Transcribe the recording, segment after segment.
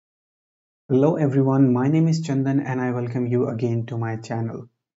Hello everyone, my name is Chandan and I welcome you again to my channel.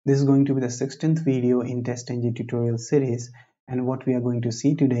 This is going to be the 16th video in TestNG tutorial series, and what we are going to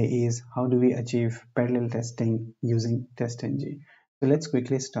see today is how do we achieve parallel testing using TestNG. So let's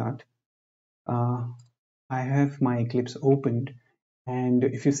quickly start. I have my Eclipse opened, and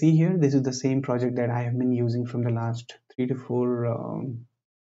if you see here, this is the same project that I have been using from the last 3 to 4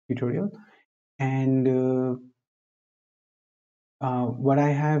 tutorial. And what I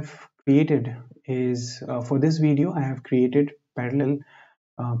have created is for this video I have created parallel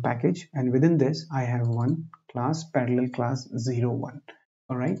package, and within this I have one class, parallel class 01.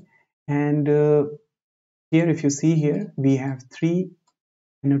 All right, and here if you see here we have three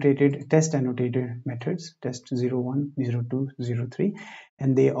annotated methods, test 01, 02, 03,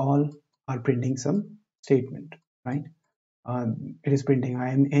 and they all are printing some statement, right? It is printing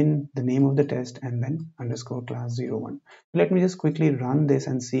I am in the name of the test and then underscore class 01. Let me just quickly run this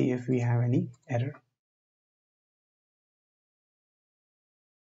and see if we have any error.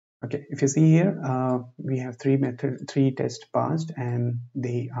 Okay, if you see here, we have three tests passed, and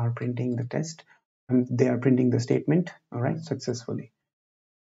they are printing the test, and they are printing the statement, all right, successfully.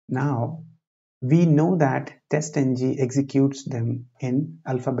 Now we know that TestNG executes them in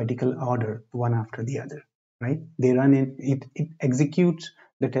alphabetical order, one after the other, right? They run in it executes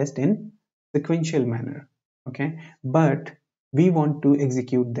the test in sequential manner, okay? But we want to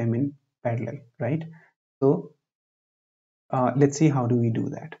execute them in parallel, right? So let's see how do we do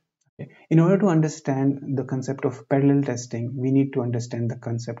that. Okay. In order to understand the concept of parallel testing, we need to understand the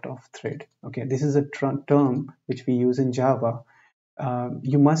concept of thread. Okay, this is a term which we use in Java.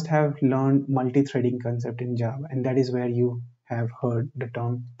 You must have learned multi-threading concept in Java, and that is where you have heard the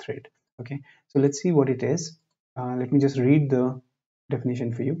term thread. Okay, so let's see what it is. Let me just read the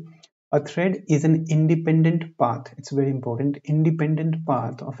definition for you. A thread is an independent path. It's very important. Independent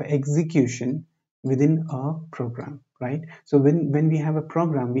path of execution within a program, right? So when we have a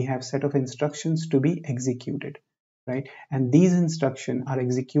program, we have set of instructions to be executed, right? And these instructions are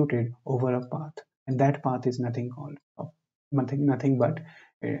executed over a path, and that path is nothing but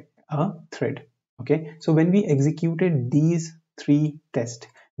a thread. Okay, so when we executed these three tests,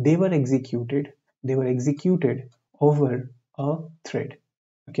 they were executed over a thread.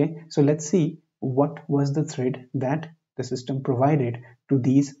 Okay, so let's see what was the thread that the system provided to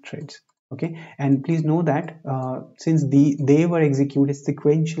these threads. Okay, and please know that since they were executed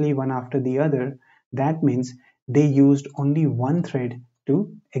sequentially one after the other, that means they used only one thread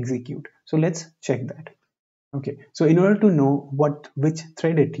to execute. So let's check that. Okay, so in order to know which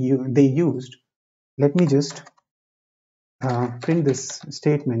thread they used, let me just print this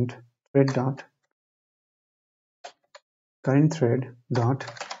statement: thread dot current thread dot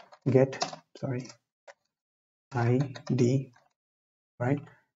get id, right?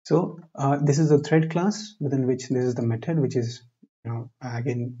 So this is a thread class within which this is the method, which is,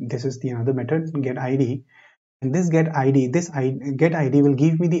 again, this is the another method, get id. And this get id will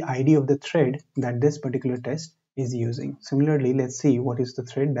give me the id of the thread that this particular test is using. Similarly, let's see what is the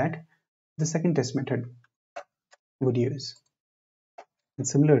thread that the second test method would use, and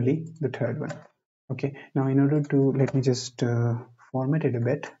similarly the third one. Okay, now in order to, let me just format it a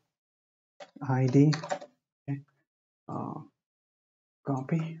bit. id, okay,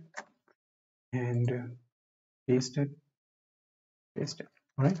 copy and paste it.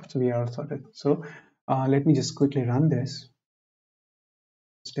 All right, so we are sorted. So let me just quickly run this.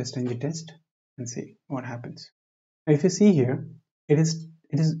 Let's TestNG test and see what happens. Now, if you see here, it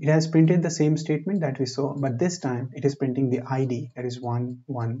has printed the same statement that we saw, but this time it is printing the ID, that is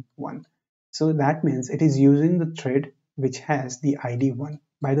 111. So that means it is using the thread which has the ID 1.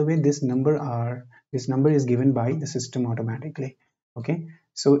 By the way, this number is given by the system automatically. Okay,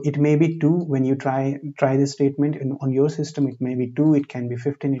 so it may be 2 when you try this statement on your system. It may be 2, it can be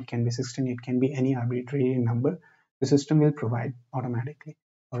 15, it can be 16, it can be any arbitrary number. The system will provide automatically.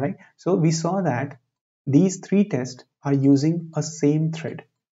 All right, so we saw that these three tests are using a same thread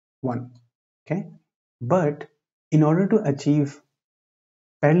 1. Okay, but in order to achieve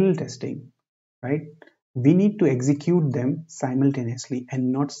parallel testing, right, we need to execute them simultaneously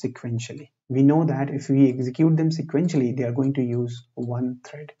and not sequentially. We know that if we execute them sequentially, they are going to use one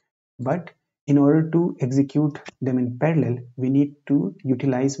thread, but in order to execute them in parallel, we need to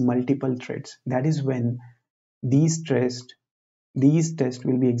utilize multiple threads. That is when these tests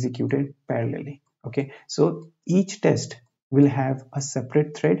will be executed parallelly. Okay, so each test will have a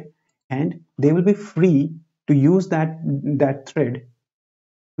separate thread, and they will be free to use that thread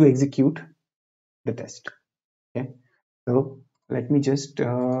to execute the test. Okay, so let me just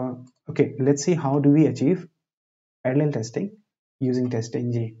okay, let's see how do we achieve parallel testing using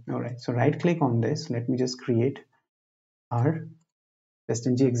TestNG. All right, so right click on this. Let me just create our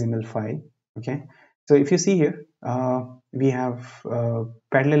TestNG XML file. Okay, so if you see here, we have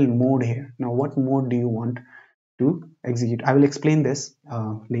parallel mode here. Now, what mode do you want to execute? I will explain this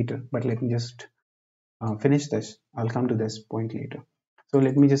later, but let me just finish this. I'll come to this point later. So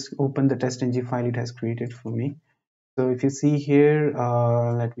let me just open the TestNG file it has created for me. So if you see here,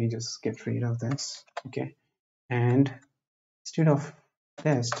 let me just get rid of this. Okay, and instead of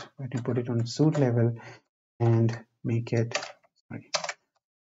test, let me put it on suit level and make it, sorry,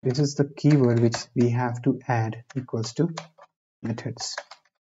 this is the keyword which we have to add equals to methods.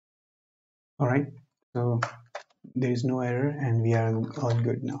 All right, so there is no error and we are all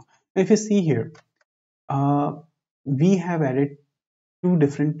good now. If you see here, we have added two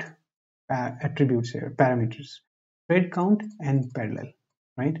different attributes here, parameters, thread count and parallel,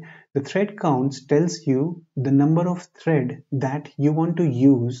 right? The thread counts tells you the number of thread that you want to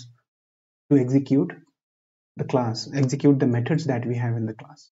use to execute the class, execute the methods that we have in the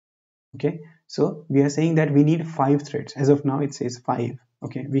class. Okay, so we are saying that we need 5 threads. As of now it says 5.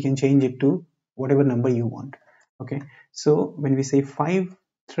 Okay, we can change it to whatever number you want. Okay, so when we say 5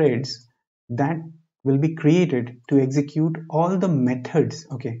 threads that will be created to execute all the methods,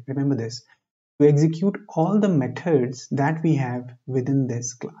 okay, remember this, to execute all the methods that we have within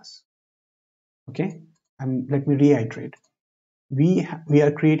this class. Okay, and let me reiterate, we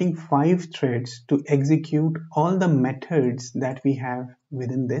are creating 5 threads to execute all the methods that we have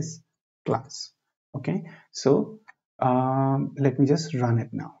within this class. Okay, so let me just run it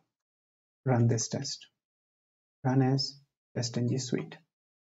now. Run this test. Run as TestNG suite.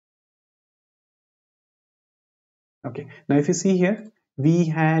 Okay, now if you see here, we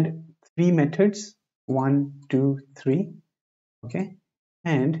had 3 methods, 1, 2, 3. Okay,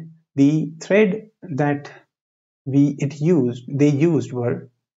 and the thread that they used were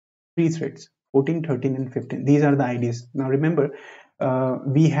 3 threads, 14, 13 and 15. These are the IDs. Now remember,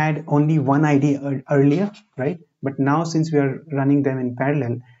 we had only one ID earlier, right? But now since we are running them in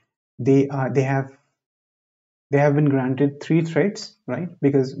parallel, they have been granted 3 threads, right?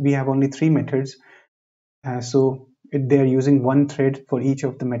 Because we have only 3 methods, so they are using 1 thread for each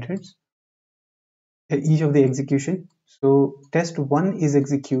of the methods, each of the execution. So test 1 is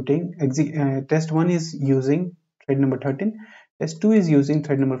test 1 is using thread number 13, test 2 is using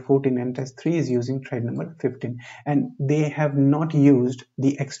thread number 14, and test 3 is using thread number 15, and they have not used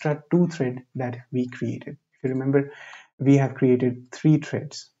the extra 2 thread that we created. If you remember, we have created 3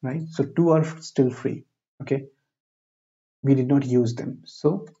 threads, right? So 2 are still free. Okay, we did not use them,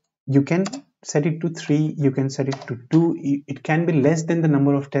 so you can set it to 3, you can set it to 2. It can be less than the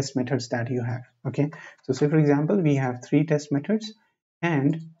number of test methods that you have. Okay, so say for example we have 3 test methods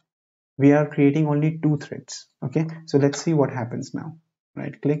and we are creating only 2 threads. Okay, so let's see what happens now.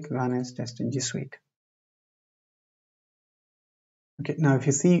 Right click, run as TestNG suite. Okay, now if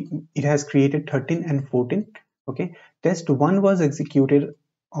you see, it has created 13 and 14. Okay, test 1 was executed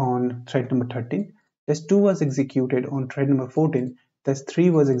on thread number 13, test 2 was executed on thread number 14, test 3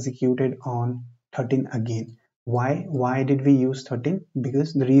 was executed on 13 again. Why did we use 13?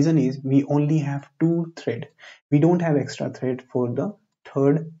 Because the reason is we only have 2 thread, we don't have extra thread for the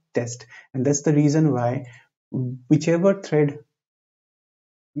third test, and that's the reason why whichever thread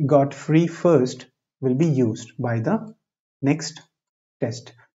got free first will be used by the next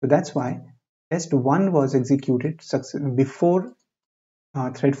test. So that's why test 1 was executed before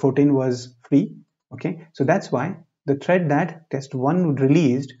thread 14 was free. Okay, so that's why the thread that test 1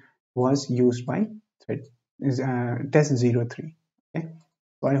 released was used by thread test 03. Okay,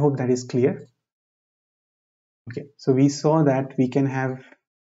 so I hope that is clear. Okay, so we saw that we can have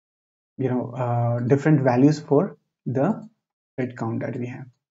different values for the thread count that we have.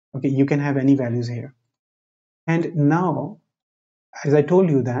 Okay, you can have any values here. And now, as I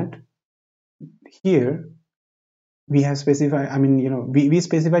told you that here we have specified, we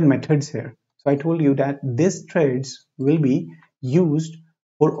specified methods here. So I told you that these threads will be used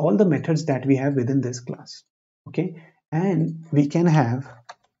for all the methods that we have within this class. Okay, and we can have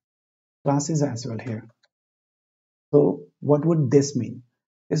classes as well here. So what would this mean?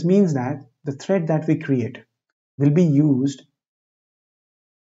 This means that the thread that we create will be used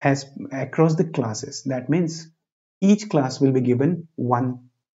as across the classes. That means each class will be given one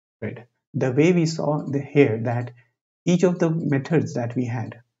thread. The way we saw here that each of the methods that we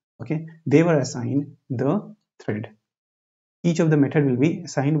had, okay, they were assigned the thread. Each of the method will be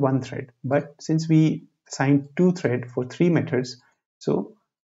assigned one thread, but since we assigned 2 thread for 3 methods, so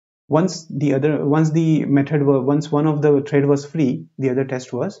once one of the thread was free, the other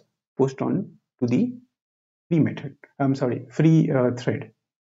test was pushed on to the free method. I'm sorry, free thread.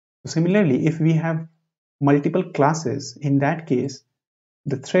 Similarly, if we have multiple classes, in that case,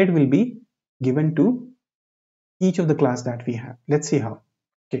 the thread will be given to each of the class that we have. Let's see how.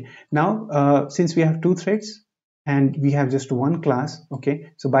 Okay, now since we have two threads and we have just one class,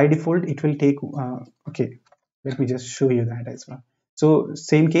 okay, so by default it will take okay, let me just show you that as well. So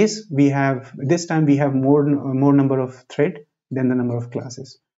same case, we have this time we have more number of thread than the number of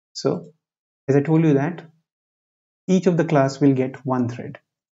classes. So as I told you that each of the class will get one thread.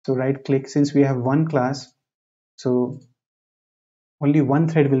 So right click, since we have one class, so only one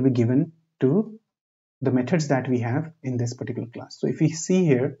thread will be given to the methods that we have in this particular class. So if we see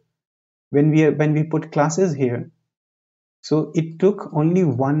here, when we put classes here, so it took only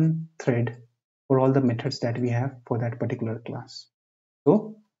one thread for all the methods that we have for that particular class.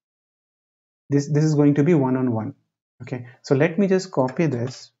 So this is going to be one-on-one. Okay, so let me just copy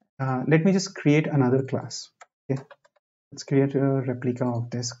this. Let me just create another class. Okay, let's create a replica of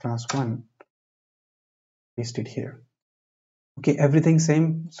this class 1, paste it here. Okay, everything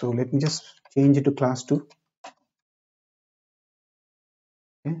same, so let me just change it to class 2.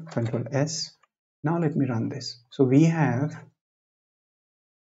 Okay, Control S. Now let me run this. So we have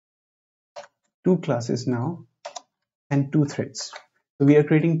two classes now and two threads. So we are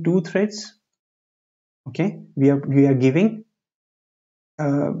creating two threads. Okay, we are giving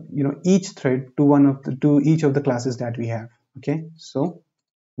each thread to each of the classes that we have. Okay, so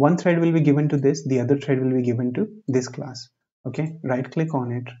one thread will be given to this, the other thread will be given to this class. Okay, right click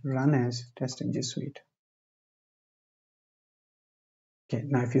on it, run as TestNG suite. Okay,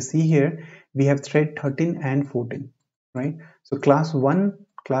 now if you see here, we have thread 13 and 14, right? So class 1,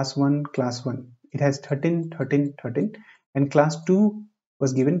 class 1, class 1, it has 13, 13, 13, and class 2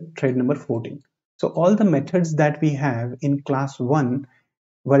 was given thread number 14. So all the methods that we have in class 1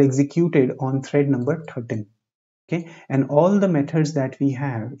 were executed on thread number 13. Okay, and all the methods that we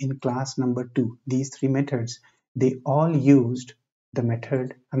have in class number 2, these three methods, they all used the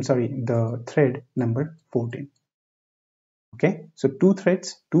thread number 14. Okay, so two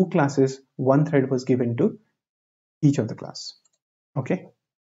threads, two classes, one thread was given to each of the class. Okay,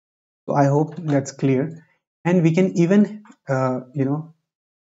 so I hope that's clear, and we can even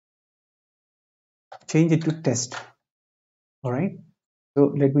change it to test. All right,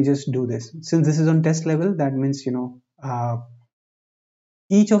 so let me just do this. Since this is on test level, that means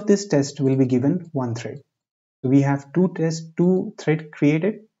each of this test will be given one thread. So we have two thread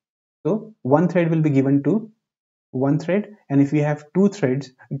created, so one thread will be given to one thread, and if we have two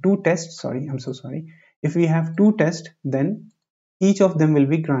tests, sorry, I'm so sorry, if we have two tests, then each of them will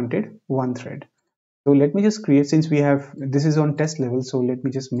be granted one thread. So let me just create, since we have, this is on test level, so let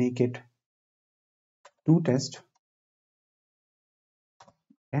me just make it two test.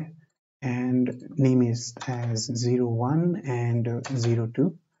 Okay, and name is as 01 and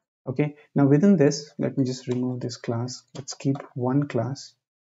 02. Okay, now within this, let me just remove this class. Let's keep one class.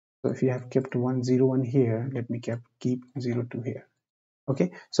 So if you have kept 101 here, let me keep 02 here.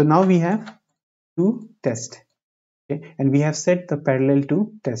 Okay, so now we have two tests. Okay, and we have set the parallel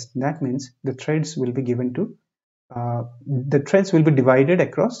to test. That means the threads will be given to the threads will be divided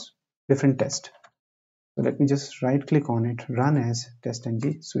across different tests. So let me just right click on it, run as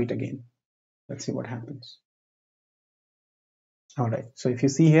TestNG suite again. Let's see what happens. All right, so if you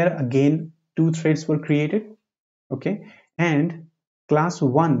see here, again two threads were created. Okay, and class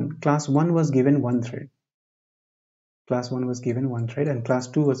 1 was given one thread. Class 1 was given one thread, and class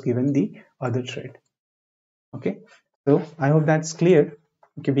 2 was given the other thread. Okay, so I hope that's clear.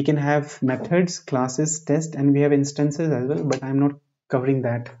 Okay, we can have methods, classes, test, and we have instances as well, but I'm not covering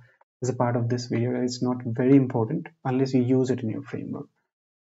that as a part of this video. It's not very important unless you use it in your framework.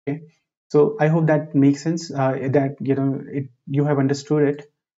 Okay, so I hope that makes sense, that you have understood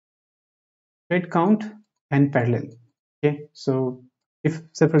it. Thread count and parallel. Okay, so if,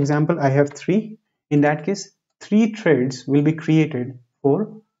 say for example, I have 3, in that case 3 threads will be created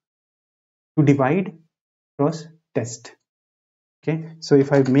to divide across test. Okay, so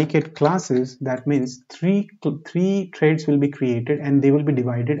if I make it classes, that means three threads will be created and they will be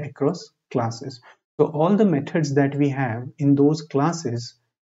divided across classes. So all the methods that we have in those classes,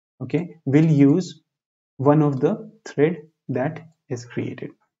 okay, will use one of the thread that is created.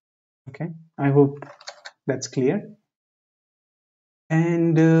 Okay, I hope that's clear.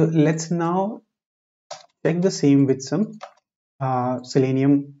 And let's now check the same with some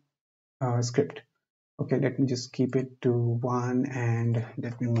Selenium script. Okay, let me just keep it to 1 and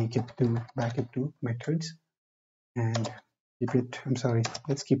let me make it back it to methods and keep it, I'm sorry,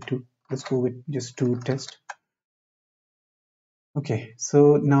 let's keep 2. Let's go with just 2 test. Okay,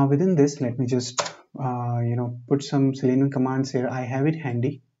 so now within this, let me just put some Selenium commands here. I have it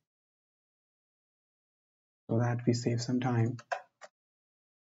handy so that we save some time.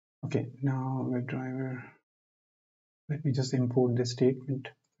 Okay, now WebDriver. Let me just import this statement.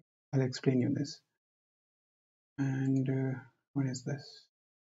 I'll explain you this. And what is this?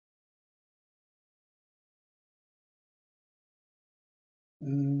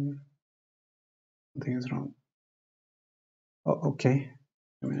 Something is wrong. Oh, okay.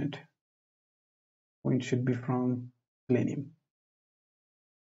 A minute. Point should be from Selenium.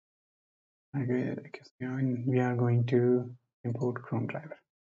 Okay, we are going to import Chrome driver.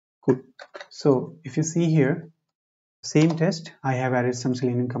 Cool. So if you see here, same test, I have added some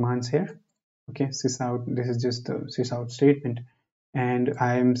Selenium commands here. Okay, sysout, this is just the sysout statement, and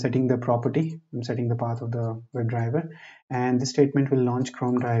I am setting the property, I'm setting the path of the WebDriver, and this statement will launch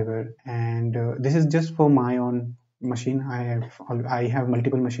Chrome driver. And this is just for my own machine. I have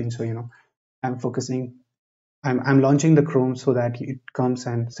multiple machines, so I'm focusing. I'm launching the Chrome so that it comes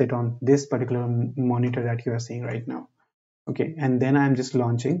and sit on this particular monitor that you are seeing right now. Okay, and then I'm just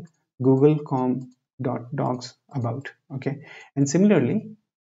launching google.com.docs about. Okay, and similarly,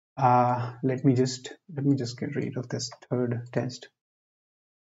 let me just get rid of this third test.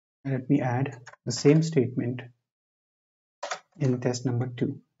 And let me add the same statement in test number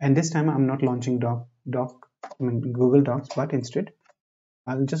 2. And this time I'm not launching Google Docs, but instead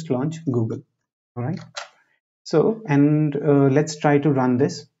I'll just launch Google. All right. So, and let's try to run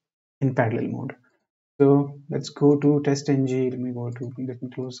this in parallel mode. So let's go to TestNG. Let me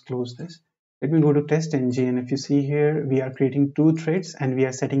close this. Let me go to TestNG, and if you see here, we are creating 2 threads and we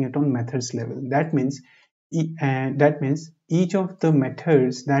are setting it on methods level. That means each of the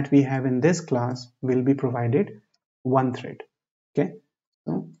methods that we have in this class will be provided 1 thread. Okay,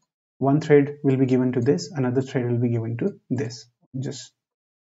 so 1 thread will be given to this, another thread will be given to this. Just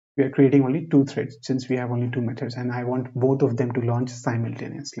we are creating only 2 threads since we have only 2 methods, and I want both of them to launch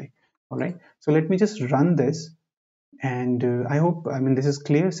simultaneously. All right, so let me just run this, and I hope, this is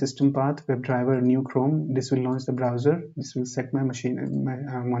clear. System path, WebDriver, new Chrome. This will launch the browser. This will set my machine, my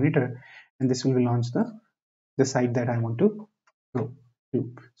monitor, and this will launch the site that I want to go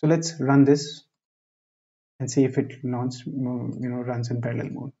to. So let's run this and see if it runs in parallel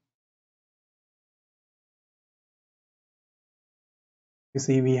mode. You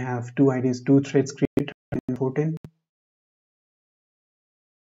see, we have 2 IDs, 2 threads created in 14,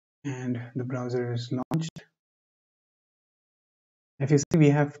 and the browser is launched. If you see, we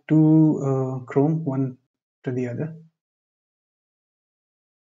have 2 Chrome, one to the other.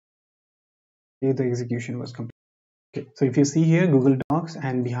 Okay, the execution was complete. Okay, so if you see here, Google Docs,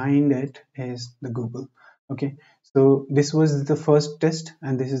 and behind it is the Google. Okay, so this was the first test,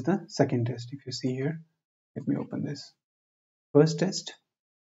 and this is the second test. If you see here, let me open this. First test,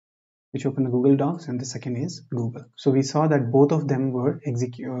 which opened the Google Docs, and the second is Google. So we saw that both of them were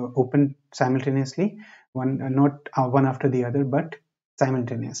opened simultaneously, not one after the other, but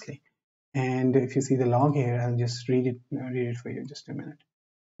simultaneously. And if you see the log here, I'll just read it for you. Just a minute.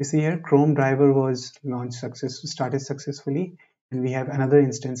 You see here, Chrome driver was started successfully, and we have another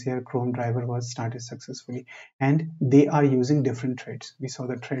instance here, Chrome driver was started successfully, and they are using different threads. We saw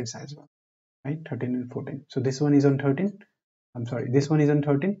the threads as well, right? 13 and 14. So this one is on 13. I'm sorry, this one is on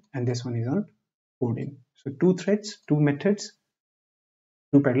 13, and this one is on 14. So 2 threads, 2 methods,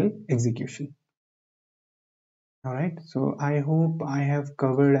 2 parallel execution. All right. So I hope I have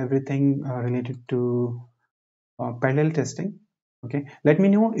covered everything related to parallel testing. Okay, let me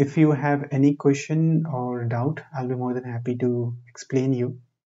know if you have any question or doubt. I'll be more than happy to explain you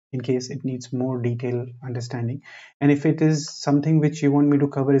in case it needs more detailed understanding. And if it is something which you want me to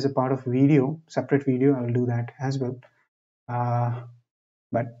cover as a part of separate video, I'll do that as well. Yeah,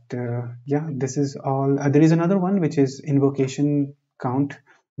 this is all. There is another one which is invocation count,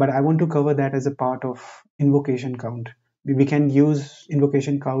 but I want to cover that as a part of invocation count. We can use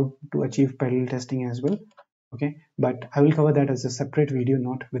invocation count to achieve parallel testing as well. Okay, but I will cover that as a separate video,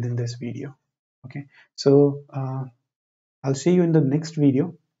 not within this video. Okay, so I'll see you in the next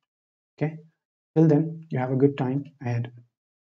video. Okay, till then, you have a good time ahead.